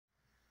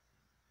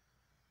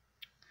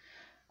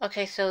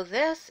Okay, so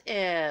this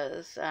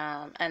is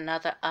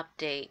another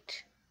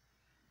update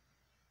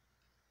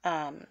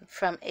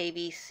from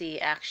ABC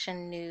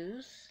Action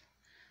News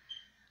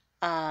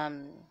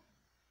about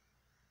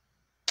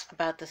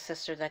the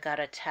sister that got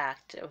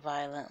attacked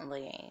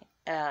violently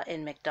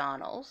in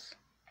McDonald's.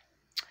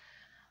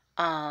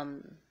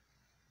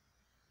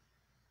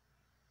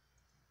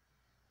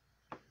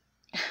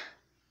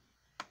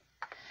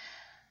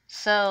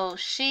 So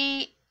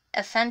she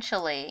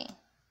essentially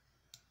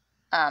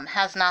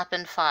has not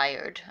been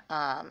fired,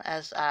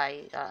 as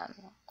I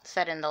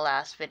said in the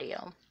last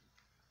video.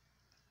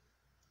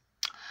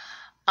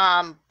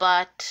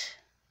 But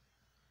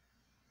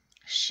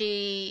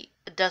she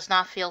does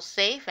not feel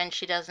safe, and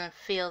she doesn't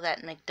feel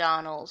that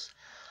McDonald's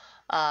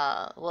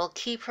will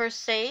keep her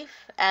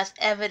safe, as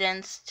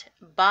evidenced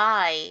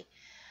by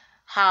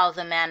how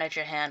the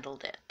manager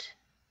handled it.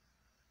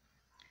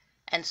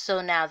 And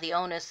so now the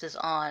onus is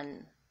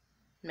on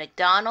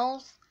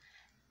McDonald's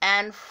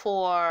and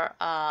for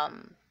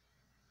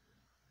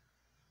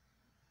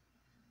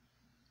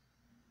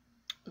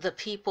the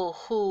people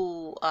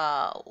who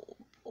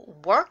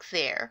work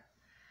there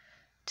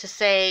to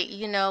say,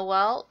 you know,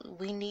 well,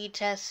 we need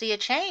to see a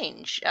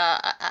change.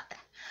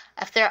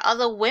 If there are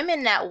other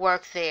women that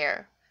work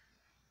there,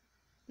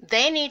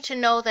 they need to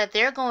know that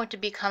they're going to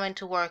be coming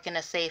to work in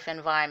a safe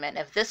environment.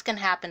 If this can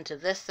happen to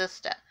this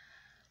sister.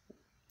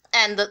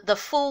 And the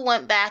fool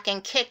went back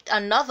and kicked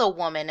another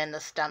woman in the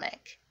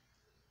stomach.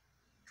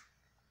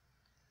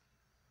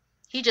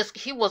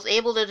 He was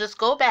able to just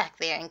go back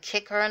there and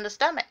kick her in the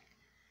stomach.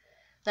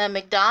 Now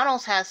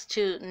McDonald's has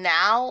to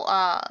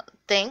now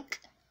think,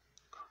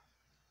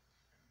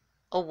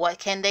 or what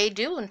can they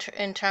do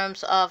in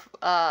terms of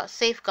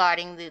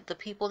safeguarding the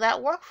people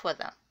that work for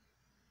them.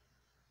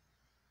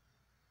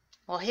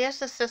 Well, here's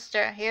the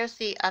sister. Here's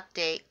the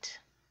update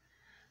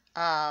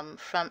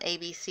from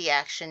ABC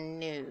Action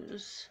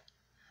News.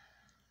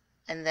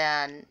 And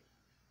then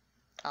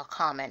I'll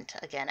comment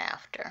again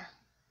after.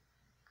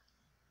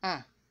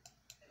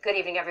 Good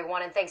evening,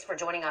 everyone, and thanks for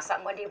joining us.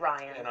 I'm Wendy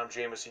Ryan. And I'm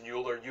Jamison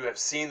Euler. You have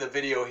seen the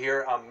video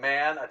here. A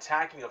man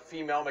attacking a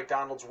female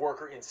McDonald's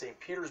worker in St.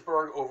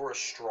 Petersburg over a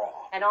straw.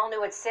 And all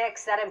new at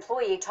 6, that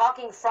employee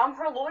talking from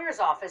her lawyer's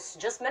office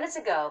just minutes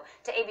ago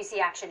to ABC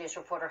Action News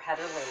reporter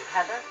Heather Lee.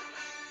 Heather?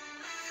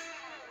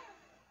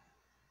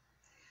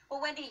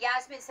 Well, Wendy,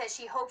 Yasmine says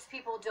she hopes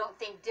people don't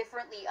think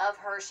differently of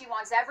her. She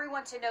wants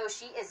everyone to know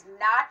she is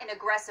not an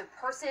aggressive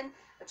person,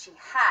 but she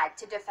had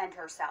to defend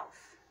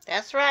herself.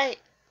 That's right.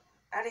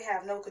 I didn't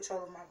have no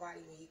control of my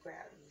body when he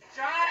grabbed me.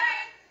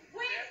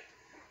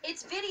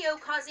 It's video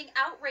causing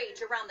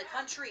outrage around the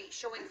country,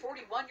 showing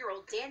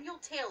 41-year-old Daniel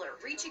Taylor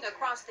reaching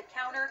across the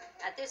counter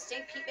at this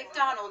St. Pete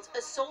McDonald's,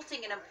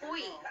 assaulting an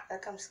employee.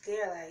 Like, I'm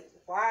scared, like,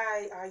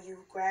 why are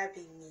you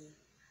grabbing me?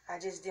 I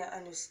just didn't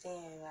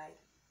understand, like,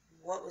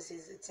 what was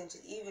his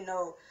intention, even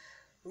though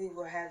we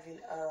were having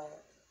a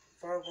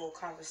verbal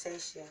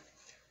conversation.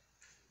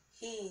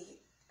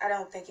 I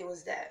don't think it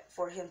was that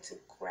for him to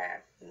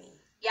grab me.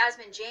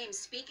 Yasmine James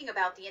speaking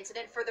about the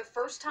incident for the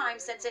first time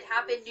since it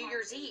happened New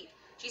Year's Eve.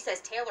 She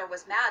says Taylor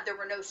was mad there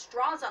were no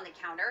straws on the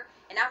counter,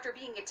 and after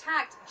being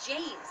attacked,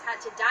 James had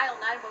to dial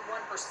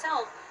 911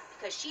 herself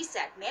because she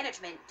said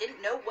management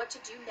didn't know what to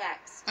do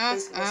next.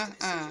 Basically, what's the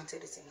procedure to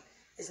the team?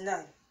 It's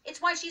none.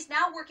 It's why she's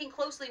now working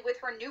closely with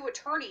her new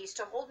attorneys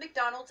to hold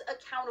McDonald's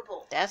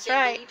accountable. That's Saying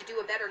right. They need to do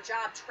a better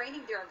job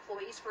training their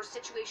employees for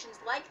situations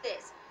like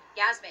this.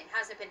 Yasmine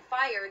hasn't been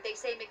fired. They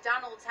say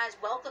McDonald's has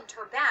welcomed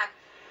her back.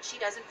 She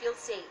doesn't feel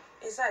safe.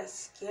 It's like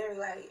scary,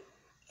 like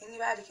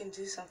anybody can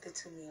do something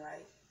to me,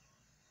 like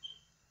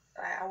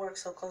I work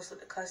so close with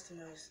the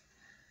customers.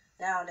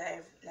 Now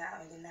that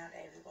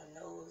everyone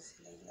knows,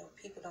 and they,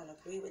 people don't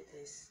agree with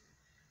this,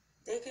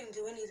 they couldn't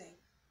do anything.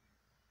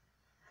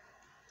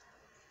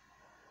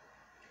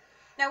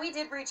 Now, we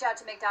did reach out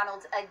to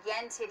McDonald's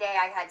again today.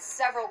 I had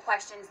several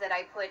questions that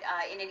I put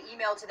in an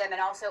email to them and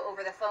also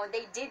over the phone.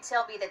 They did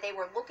tell me that they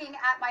were looking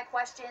at my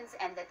questions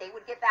and that they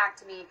would get back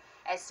to me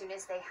as soon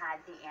as they had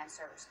the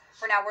answers.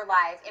 For now, we're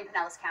live in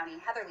Pinellas County.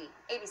 Heather Lee,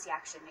 ABC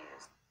Action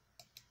News.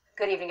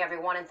 Good evening,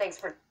 everyone, and thanks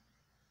for...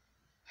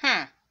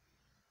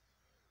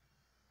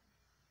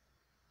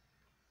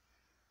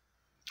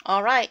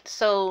 All right,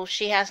 so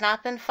she has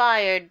not been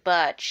fired,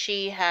 but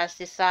she has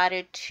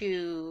decided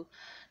to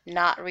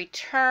not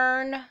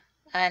return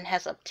and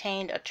has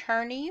obtained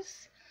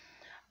attorneys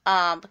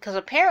because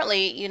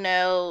apparently,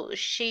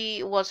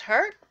 she was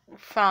hurt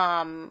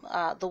from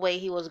the way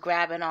he was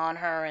grabbing on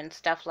her and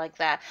stuff like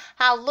that.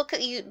 How, look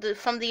at you,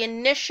 from the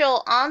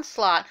initial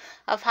onslaught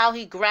of how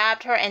he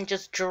grabbed her and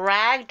just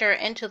dragged her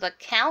into the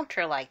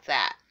counter like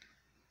that.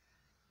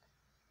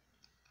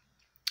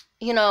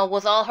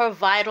 With all her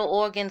vital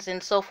organs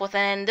and so forth,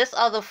 and this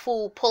other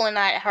fool pulling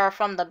at her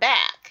from the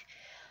back.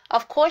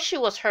 Of course she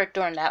was hurt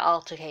during that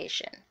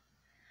altercation.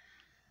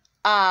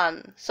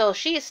 So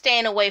she is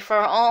staying away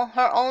for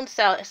her own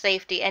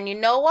safety. And you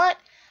know what?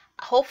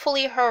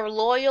 Hopefully her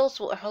lawyers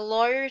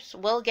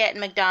will get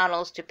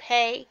McDonald's to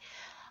pay,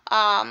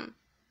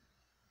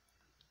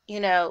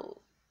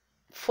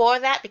 for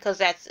that, because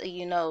that's,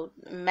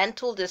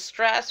 mental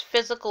distress,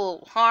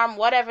 physical harm,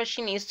 whatever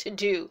she needs to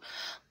do.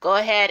 Go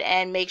ahead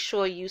and make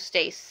sure you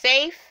stay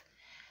safe,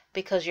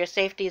 because your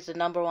safety is the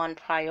number one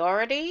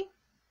priority.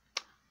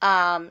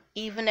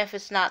 Even if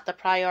it's not the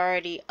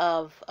priority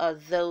of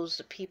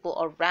those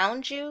people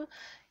around you,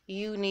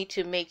 you need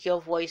to make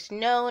your voice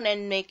known,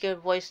 and make your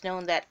voice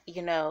known that,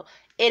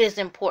 it is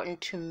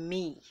important to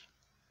me.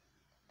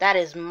 That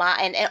is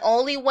and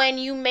only when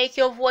you make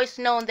your voice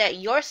known that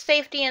your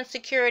safety and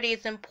security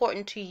is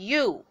important to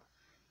you,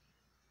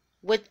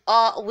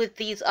 with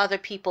these other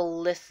people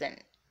listen.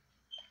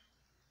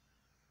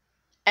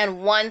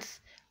 And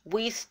once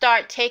we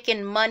start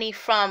taking money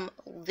from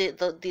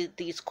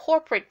these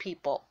corporate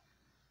people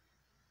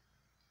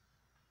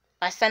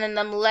by sending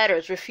them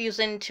letters,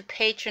 refusing to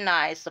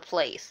patronize the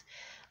place,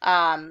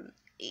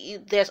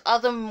 there's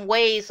other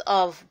ways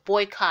of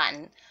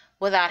boycotting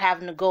without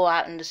having to go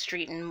out in the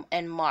street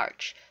and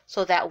march,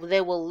 so that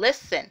they will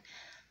listen.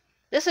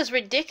 This is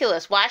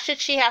ridiculous. Why should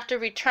she have to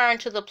return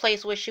to the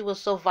place where she was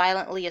so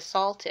violently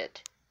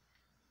assaulted?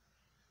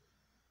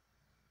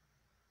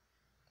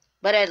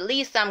 But at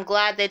least I'm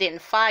glad they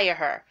didn't fire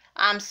her.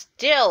 I'm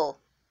still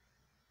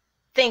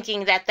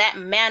thinking that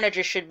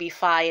manager should be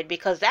fired,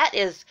 because that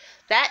is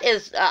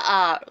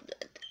a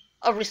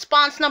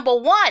response number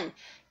one.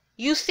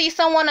 You see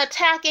someone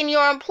attacking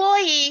your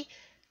employee,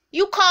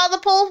 you call the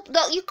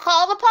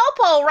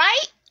popo,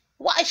 right?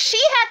 Why she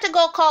had to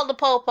go call the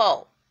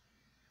popo?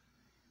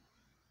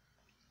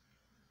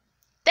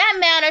 That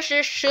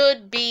manager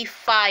should be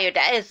fired.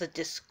 That is a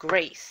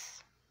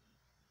disgrace.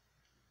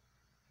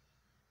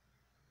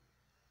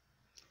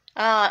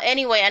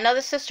 Anyway,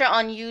 another sister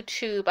on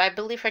YouTube, I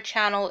believe her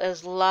channel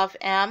is Love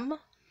M.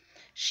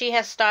 She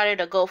has started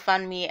a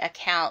GoFundMe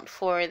account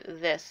for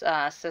this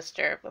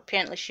sister.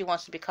 Apparently she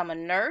wants to become a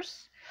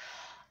nurse.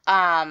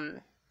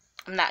 I'm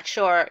not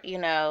sure,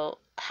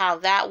 how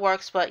that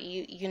works, but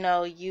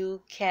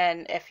you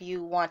can, if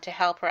you want to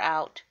help her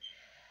out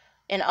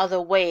in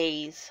other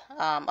ways,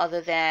 other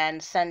than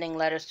sending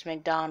letters to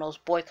McDonald's,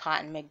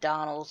 boycotting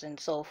McDonald's, and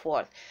so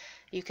forth,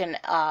 you can,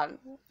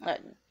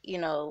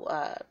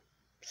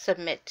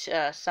 submit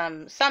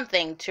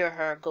something to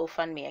her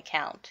GoFundMe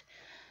account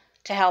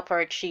to help her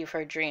achieve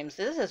her dreams.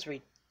 This is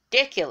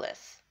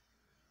ridiculous.